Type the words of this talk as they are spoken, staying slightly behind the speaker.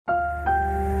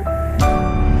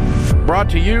brought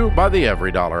to you by the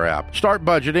EveryDollar app. Start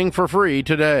budgeting for free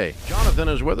today. Jonathan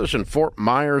is with us in Fort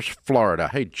Myers, Florida.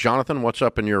 Hey, Jonathan, what's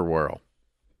up in your world?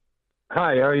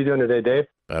 Hi, how are you doing today, Dave?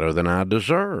 Better than I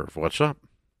deserve. What's up?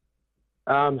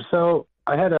 So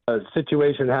I had a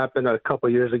situation happen a couple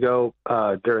years ago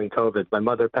during COVID. My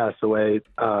mother passed away.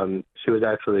 She was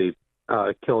actually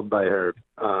killed by her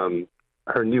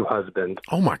new husband.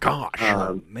 Oh, my gosh.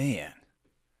 Man.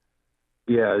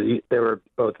 Yeah, they were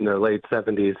both in their late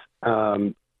 70s,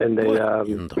 and they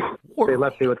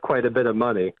left me with quite a bit of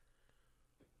money.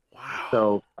 Wow.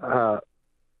 So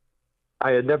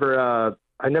I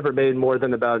never made more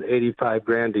than about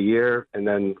 $85,000 a year, and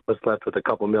then was left with a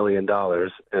couple $1 million.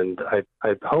 And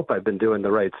I hope I've been doing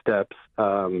the right steps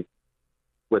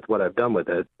with what I've done with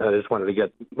it. I just wanted to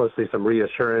get mostly some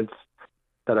reassurance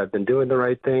that I've been doing the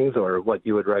right things, or what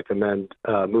you would recommend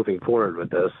moving forward with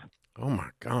this. Oh,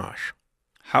 my gosh.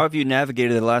 How have you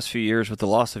navigated the last few years with the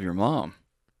loss of your mom?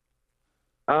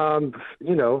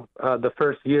 The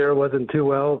first year wasn't too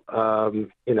well.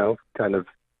 Kind of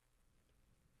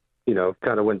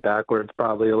went backwards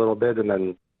probably a little bit, and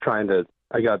then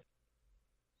I got a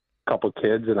couple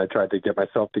kids, and I tried to get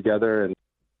myself together and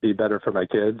be better for my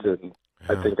kids, and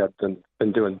I think I've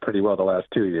been doing pretty well the last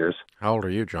 2 years. How old are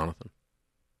you, Jonathan?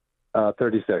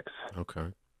 36.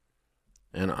 Okay.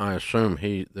 And I assume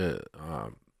the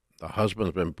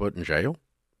husband's been put in jail?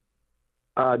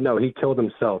 No, he killed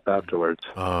himself afterwards.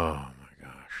 Oh my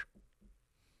gosh.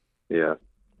 Yeah.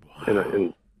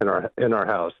 Wow. In our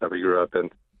house that we grew up in.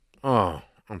 Oh,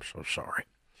 I'm so sorry.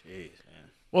 Jeez,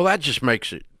 man. Well, that just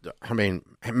makes it,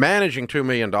 managing $2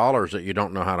 million that you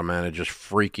don't know how to manage is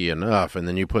freaky enough, and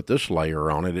then you put this layer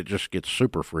on it, it just gets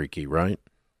super freaky, right?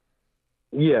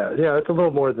 Yeah, it's a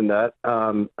little more than that.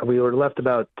 We were left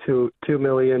about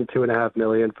 $2.5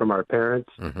 million from our parents,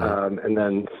 and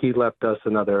then he left us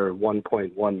another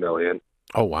 $1.1 million.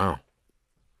 Oh, wow.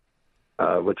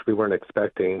 Which we weren't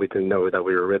expecting. We didn't know that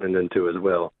we were written into his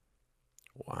will.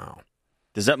 Wow.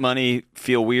 Does that money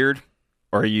feel weird,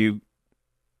 or are you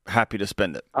happy to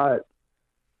spend it? I've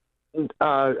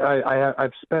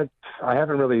spent. I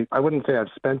haven't really. I wouldn't say I've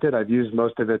spent it. I've used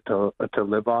most of it to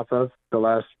live off of the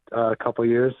last couple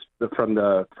years from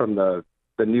the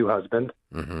new husband.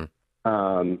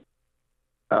 Mm-hmm.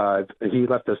 He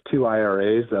left us 2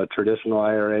 IRAs, a traditional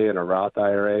IRA and a Roth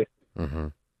IRA. Mm-hmm.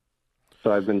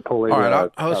 So I've been pulling. All right,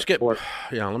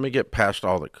 let me get past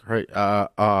all the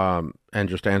and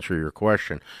just answer your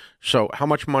question. So, how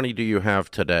much money do you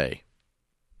have today?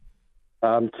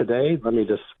 Today, let me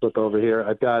just flip over here.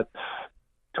 I've got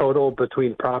total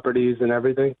between properties and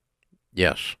everything.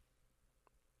 Yes.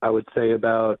 I would say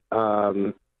about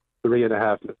 $3.5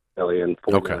 million,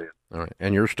 $4 million. All right,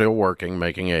 and you're still working,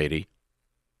 making $80.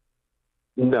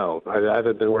 No, I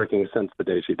haven't been working since the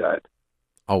day she died.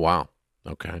 Oh wow.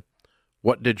 Okay.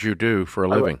 What did you do for a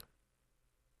living?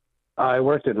 I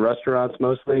worked in restaurants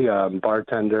mostly,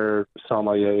 bartender,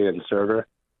 sommelier, and server.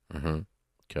 Mm-hmm.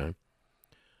 Okay.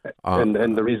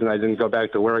 And the reason I didn't go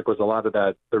back to work was a lot of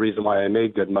that. The reason why I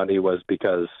made good money was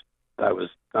because I was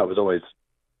always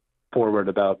forward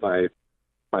about my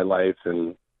life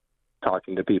and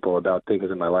talking to people about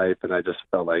things in my life, and I just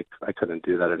felt like I couldn't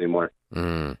do that anymore.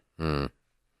 Mm-hmm.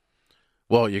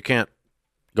 Well, you can't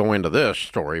go into this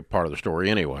story, part of the story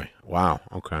anyway. Wow.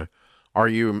 Okay. Are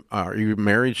you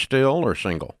married still or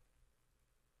single?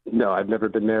 No, I've never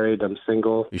been married. I'm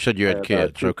single. You said you had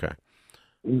kids. Okay.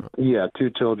 Yeah, 2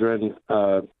 children.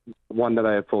 One that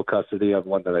I have full custody of,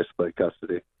 one that I split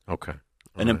custody. Okay.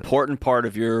 An important part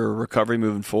of your recovery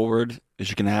moving forward is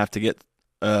you're gonna have to get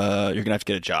a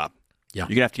job. Yeah.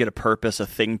 You're gonna have to get a purpose, a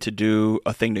thing to do,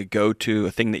 a thing to go to,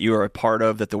 a thing that you are a part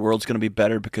of. That the world's gonna be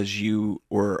better because you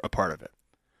were a part of it.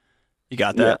 You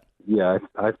got that? Yeah,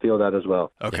 I feel that as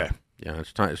well. Okay. Yeah,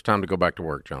 it's time to go back to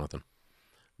work, Jonathan.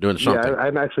 Doing something. Yeah,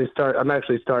 I'm actually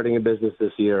starting a business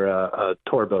this year, a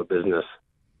tour boat business.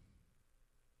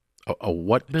 A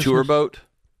what business? Tour boat?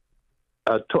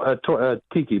 A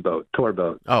tiki boat, tour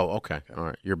boat. Oh, okay. All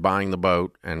right. You're buying the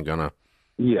boat and gonna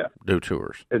do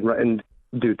tours and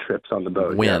do trips on the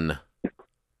boat. When?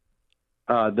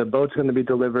 Yeah. The boat's going to be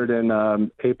delivered in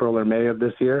April or May of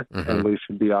this year, and we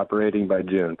should be operating by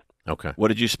June. Okay. What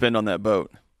did you spend on that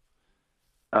boat?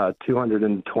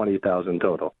 $220,000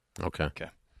 total. Okay.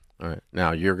 All right.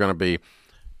 Now you're going to be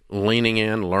leaning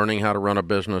in, learning how to run a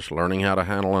business, learning how to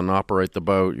handle and operate the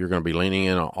boat. You're going to be leaning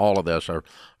in on all of this. I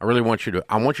really want you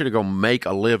to go make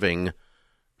a living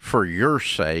for your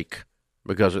sake,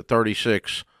 because at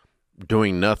 36,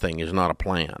 doing nothing is not a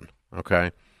plan.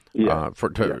 Okay. Yeah.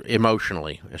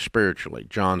 Emotionally, spiritually.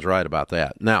 John's right about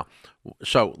that. Now,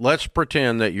 So let's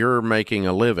pretend that you're making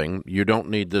a living. You don't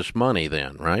need this money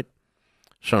then, right?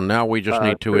 So now we just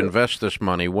need to invest this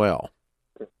money well.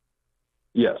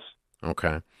 Yes.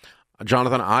 Okay.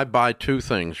 Jonathan, I buy two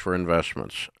things for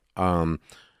investments.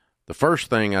 The first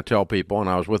thing I tell people, and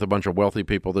I was with a bunch of wealthy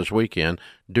people this weekend,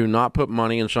 do not put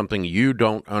money in something you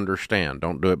don't understand.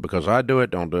 Don't do it because I do it.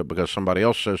 Don't do it because somebody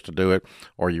else says to do it,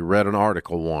 or you read an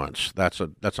article once. That's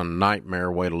a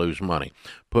nightmare way to lose money.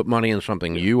 Put money in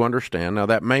something you understand. Now,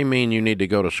 that may mean you need to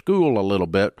go to school a little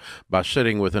bit by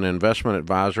sitting with an investment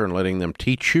advisor and letting them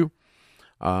teach you.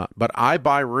 But I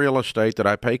buy real estate that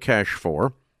I pay cash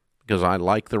for because I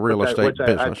like the real estate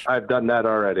business. I've done that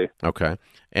already. Okay.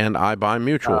 And I buy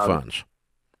mutual funds.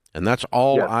 And that's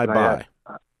all I buy.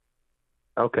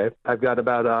 Okay. I've got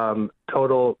about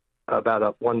total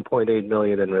about $1.8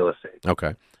 million in real estate.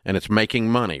 Okay. And it's making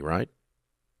money, right?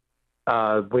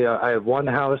 I have one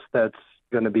house that's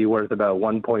going to be worth about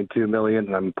 $1.2 million,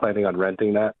 and I'm planning on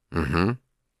renting that. Mm-hmm.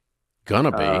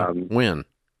 Gonna be. When?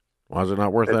 Why is it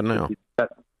not worth that now?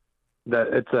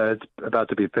 It's about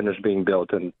to be finished being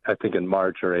built, and I think in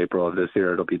March or April of this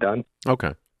year it'll be done.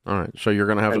 Okay. All right. So you're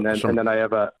going to have and then I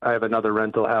have another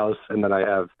rental house, and then I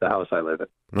have the house I live in.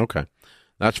 Okay.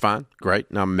 That's fine.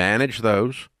 Great. Now manage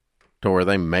those to where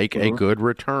they make a good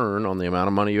return on the amount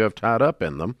of money you have tied up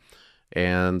in them,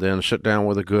 and then sit down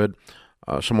with a good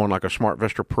someone like a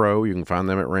SmartVestor Pro. You can find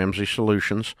them at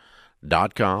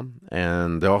RamseySolutions.com,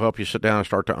 and they'll help you sit down and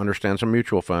start to understand some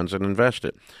mutual funds and invest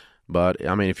it. But,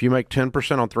 I mean, if you make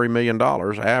 10% on $3 million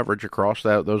average across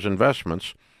those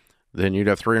investments, then you'd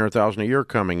have $300,000 a year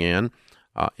coming in.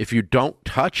 If you don't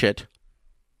touch it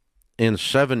in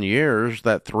 7 years,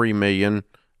 that $3 million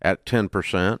at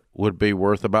 10% would be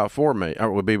worth about $4 million.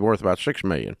 Or would be worth about $6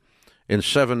 million. In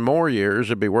 7 more years,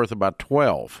 it'd be worth about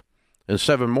 12. In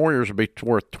 7 more years, it'd be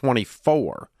worth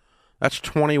 24. That's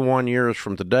 21 years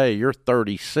from today. You're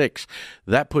 36.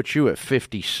 That puts you at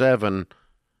 57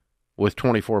 with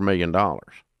 $24 million.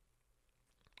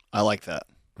 I like that.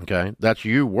 Okay, that's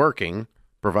you working,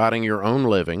 providing your own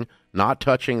living, not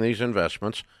touching these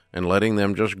investments, and letting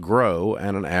them just grow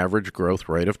at an average growth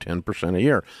rate of 10% a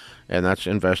year. And that's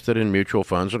invested in mutual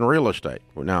funds and real estate.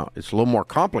 Now, it's a little more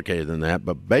complicated than that,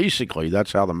 but basically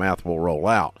that's how the math will roll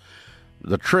out.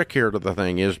 The trick here to the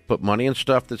thing is put money in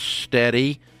stuff that's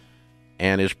steady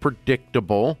and is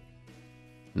predictable,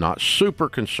 not super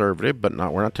conservative, but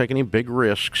we're not taking any big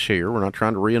risks here. We're not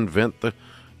trying to reinvent the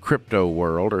crypto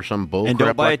world or some bull and crap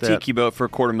don't buy like a tiki boat for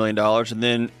 $250,000 and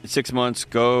then in 6 months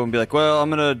go and be like, well, I'm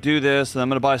going to do this and I'm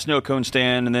going to buy a snow cone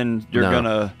stand, and then you're going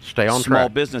to stay on small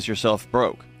track. Business yourself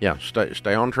broke. Yeah,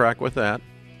 stay on track with that.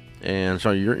 And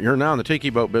so you're now in the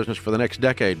tiki boat business for the next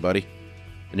decade, buddy,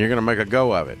 and you're going to make a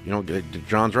go of it. You don't get,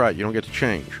 John's right, you don't get to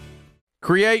change.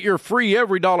 Create your free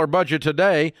every dollar budget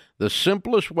today, the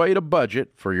simplest way to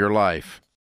budget for your life.